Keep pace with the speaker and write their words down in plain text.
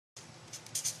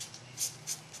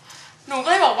หนู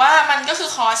ก็เลยบอกว่ามันก็คือ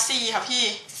cos c ค่ะพี่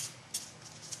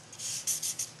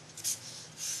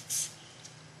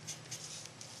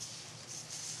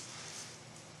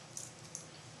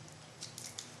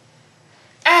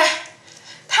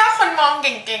ถ้าคนมองเ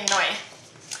ก่งๆหน่อย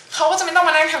เขาก็จะไม่ต้องม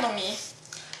านั่งทำตรงนี้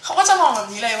เขาก็จะมองแบบ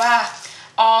นี้เลยว่า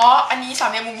อ๋ออันนี้สาม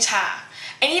เหลี่ยมมุมฉาก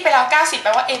ไอ้นี่ไปแล้ว90แป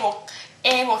ลว่า a บ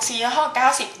วก c เท่ากับ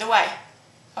90ด้วย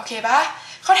โอเคปะ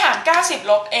เขาถาม90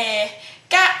ลบ a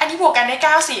อันนี้บวกกันได้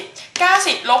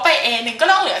90ลบไป a 1ก็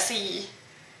ต้องเหลือ c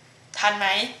ทันไหม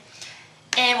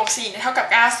a บวก c เท่ากับ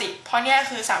90เพราะเนี่ย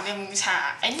คือสามเหลี่ยมมุมฉาก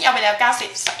ไอ้นี่เอาไปแล้ว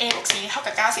90 a บวก c เท่า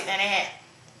กับ90แน่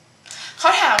ๆเขา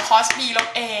ถาม cos b ลบ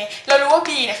a เรารู้ว่า b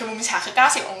เนี่ยคือมุมฉากคือ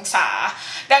90องศา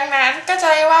ดังนั้นก็จะ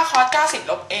ได้ว่า cos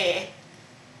 90ลบ a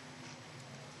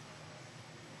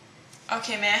โอเค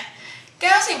ไหม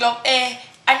90ลบ a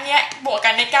อันเนี้ยบวกกั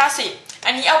นได้90อั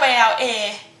นนี้เอาไปแล้ว a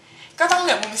ก็ต้องเห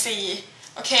ลือมุม c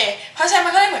โอเคเพราะฉะนั้นมั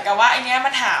นก็เลยเหมือนกับว่าอันเนี้ยมั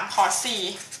นถาม cos c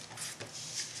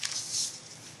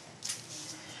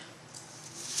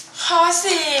cos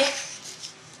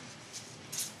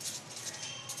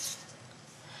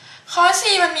c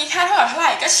มันมีค่าเท่ากับเท่าไห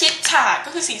ร่ก็ชิดฉากก็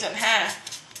คือ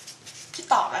4/5พี่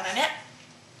ตอบแล้วนะเนี่ย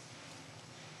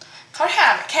เขาถา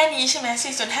มแค่นี้ใช่ไหม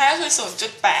4/5ก็คือ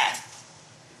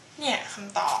 0.8 เนี่ยค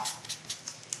ำตอบ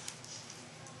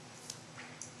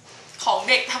ของ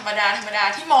เด็กธรรมดา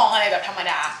ที่มองอะไรแบบธรรม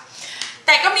ดาแ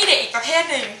ต่ก็มีเด็กอีกประเภท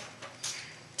หนึ่ง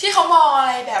ที่เขามองอะ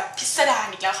ไรแบบพิสดาร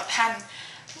อีกแล้วครับท่าน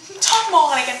ชอบมอง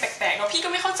อะไรกันแปลกๆเนาะพี่ก็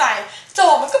ไม่เข้าใจโจ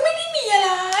ทย์มันก็ไม่ได้มีอะไร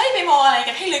ไปมองอะไร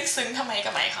กันให้ลึกซึ้งทำไม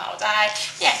กับไหมเขาใจ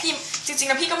เนี่ยพี่จริงๆ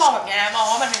แล้วพี่ก็มองแบบนี้มอง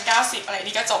ว่ามันเป็น90อะไร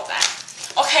นี่ก็จบแล้ว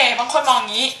โอเคบางคนมอง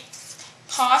งี้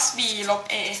cos b ลบ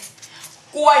a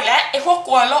กลัวอีกแล้วไอ้พวกก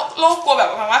ลัวโลกกลัวแบบ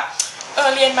ประมาณว่า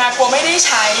เรียนมากลัวไม่ได้ใ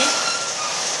ช้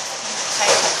ใค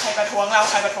รประท้วงเรา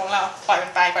ปล่อยมั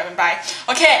นไปโ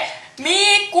อเคมี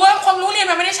กลัวความรู้เรียน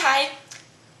มาไม่ได้ใช้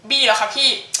b เหรอครับพี่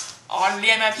อ๋อเ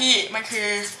รียนมาพี่มันคือ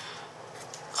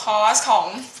cos ของ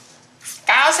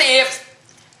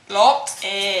90ลบ a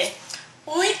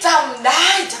อุ้ยจำได้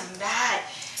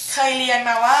เคยเรียน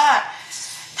มาว่า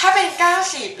ถ้าเป็น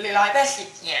90หรือ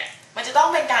180เนี่ยมันจะต้อง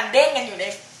เป็นการเด้งกันอยู่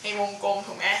ในวงกลม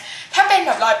ถูกไหมถ้าเป็นแ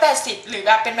บบ180หรือแ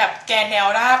บบเป็นแบบแกนแนว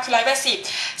ราบคือ180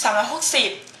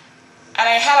 360อะไร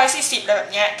540อะไรแบ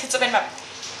บเนี้ยคือจะเป็นแบบ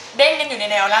เด้งกันอยู่ใน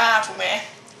แนวราบถูกไหม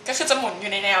ก็คือจะหมุนอ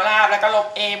ยู่ในแนวราบแล้วก็ลบ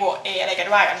a บวก a อะไรกัน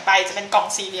ว่ากันไปจะเป็นกล่อง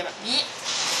สี่เหลี่ยมแบบนี้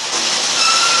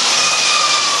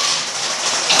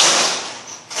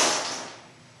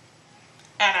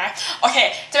นะโอเค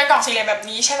จะเป็นกล่องสี่เหลี่ยมแบบ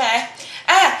นี้ใช่ไหม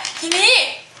ทีนี้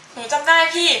หนูจำได้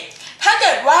พี่ถ้าเ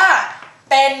กิดว่า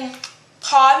เป็นค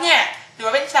อสเนี่ยหรือ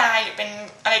ว่าเป็นไซน์หรือเป็น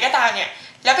อะไรก็ตามเนี่ย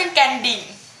แล้วเป็นแกนดิ่ง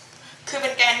คือเป็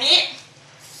นแกนนี้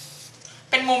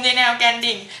เป็นมุมในแนวแกน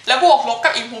ดิ่งแล้วบวกลบกั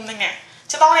บอีกมุมหนึ่งเนี่ย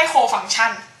จะต้องได้โคฟังก์ชั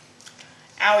น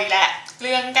เอาอีกแล้วเ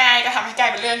รื่องกายก็ทำให้กลาย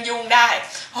เป็นเรื่องยุ่งได้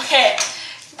โอเค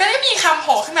ก็ได้มีคำโผ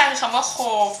ล่ขึ้นมาคือคำว่าโค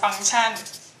ฟังก์ชัน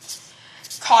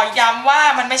ขอย้ำว่า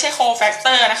มันไม่ใช่โคแฟกเต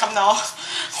อร์นะครับเนาะ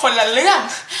คนละเรื่อง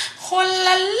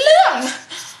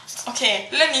โอเค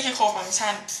เรื่องนี้คือโคฟังก์ชั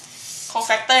นโคแ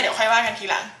ฟกเตอร์เดี๋ยวค่อยว่ากันที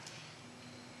หลัง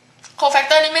โคแฟกเ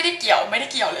ตอร์นี่ไม่ได้เกี่ยวเลยไม่ได้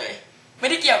เ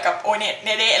กี่ยวกับ O-NET เด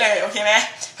ะเลยโอเคไหม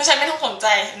เพราะฉะนั้นไม่ต้องสนใจ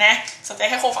นะสนใจ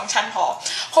แค่โคฟังก์ชันพอ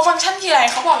โคฟังก์ชันที่ไร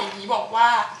เขาบอกอย่างนี้บอกว่า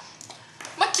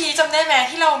เมื่อกี้จำได้ไหม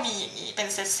ที่เรามีอย่างนี้เป็น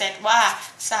เซตว่า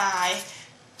sin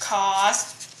cos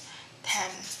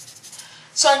tan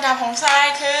ส่วนกราฟของ sin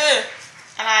คือ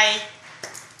อะไร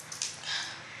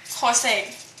cosec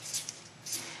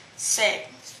sec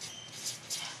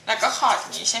แล้วก็ cot อย่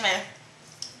างนี้ใช่ไหม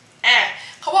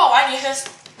เขาบอกว่าอันนี้คือ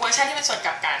เวอร์ชันที่เป็นส่วนก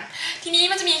ลับกันทีนี้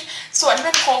มันจะมีส่วนที่เ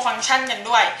ป็นโคฟังก์ชันกัน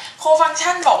ด้วยโคฟังก์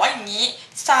ชันบอกว่าอย่างนี้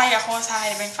sin กับ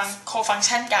cosine เป็นโคฟังก์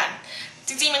ชันกันจ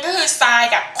ริงๆมันก็คือ sin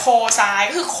กับ cosine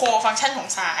ก็คือโคฟังก์ชันของ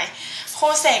sin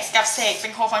cosec กับ sec เป็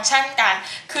นโคฟังก์ชันกัน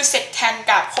คือ sec tan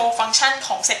กับโคฟังก์ชันข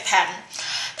อง sec tan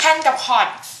tan กับ cot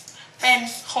เป็น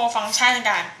โคฟังก์ชัน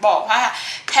กันบอกว่า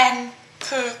tan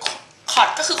คือ cot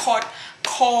ก็คือ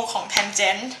โคของ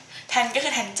tangent tan ก็คื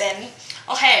อ tangent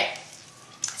โอเค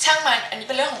ช่างมันอันนี้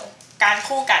เป็นเรื่องของการ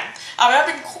คู่กันเอาไว้ว่าเ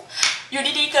ป็นอยู่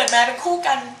ดีๆเกิดมาเป็นคู่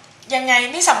กันยังไง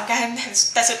ไม่สำคัญ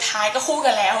แต่สุดท้ายก็คู่กั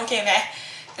นแล้วโอเคไหม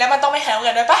แล้วมันต้องไม่แข่ง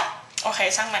กันด้วยปะโอเค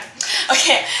ช่างมันโอเค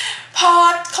พอ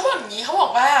เขาบอกอย่างนี้เขาบอ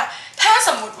กว่าถ้าส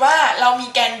มมุติว่าเรามี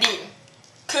แกนดิ่ง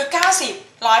คือ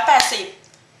90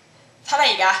 180เท่าไหร่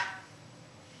อีกอะ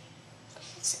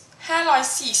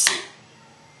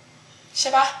540ใ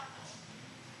ช่ปะ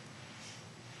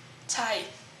ใช่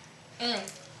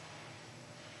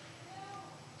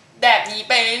แบบนี้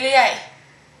ไปเรื่อย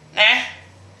ๆนะ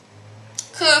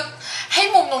คือให้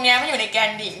มุมตรงนี้มันอยู่ในแก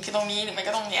นดิ่งคือตรงนี้หรือไม่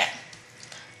ก็ตรงเนี้ย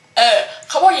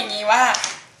เขาบอกอย่างนี้ว่า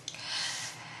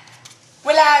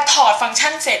ถอดฟังก์ชั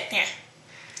นเสร็จเนี่ย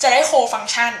จะได้โคฟังก์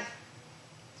ชัน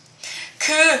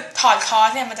คือถอดคอส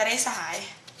เนี่ยมันจะได้สาย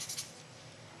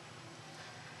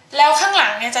แล้วข้างหลั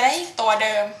งเนี่ยจะได้ตัวเ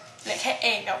ดิมเหลือแค่เอ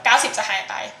งเดี๋ยว90จะหาย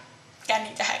ไปการ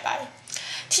นี้จะหายไป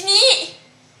ทีนี้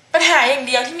ปัญหาอย่างเ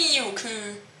ดียวที่มีอยู่คือ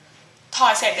ถอ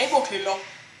ดเสร็จได้บวกหรือลบ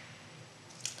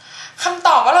คำต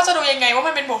อบว่าเราจะดูยังไงว่า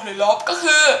มันเป็นบวกหรือลบก็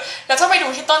คือเราจะไปดู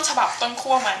ที่ต้นฉบับต้น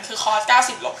ขั้วมันคือ cos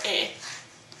 90 ลบ a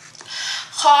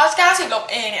cos 90 ลบ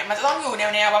a เนี่ยมันจะต้องอยู่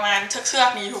แนวประมาณเชือก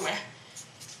นี้ถูกไหม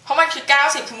เพราะมันคือ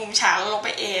90คือมุมฉากแล้วลบไป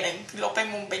a หนึ่งลบไป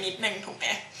มุมไปนิดนึงถูกไหม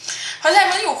เพราะฉะนั้น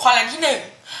มันอยู่ควอลัมน์ที่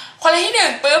1ควอลัมน์ที่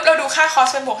1ปุ๊บเราดูค่า cos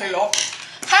เป็นบวกหรือลบ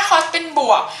ค่า cos เป็นบ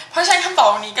วกเพราะฉะนั้นคำตอบ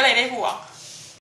ตรงนี้ก็เลยได้บวก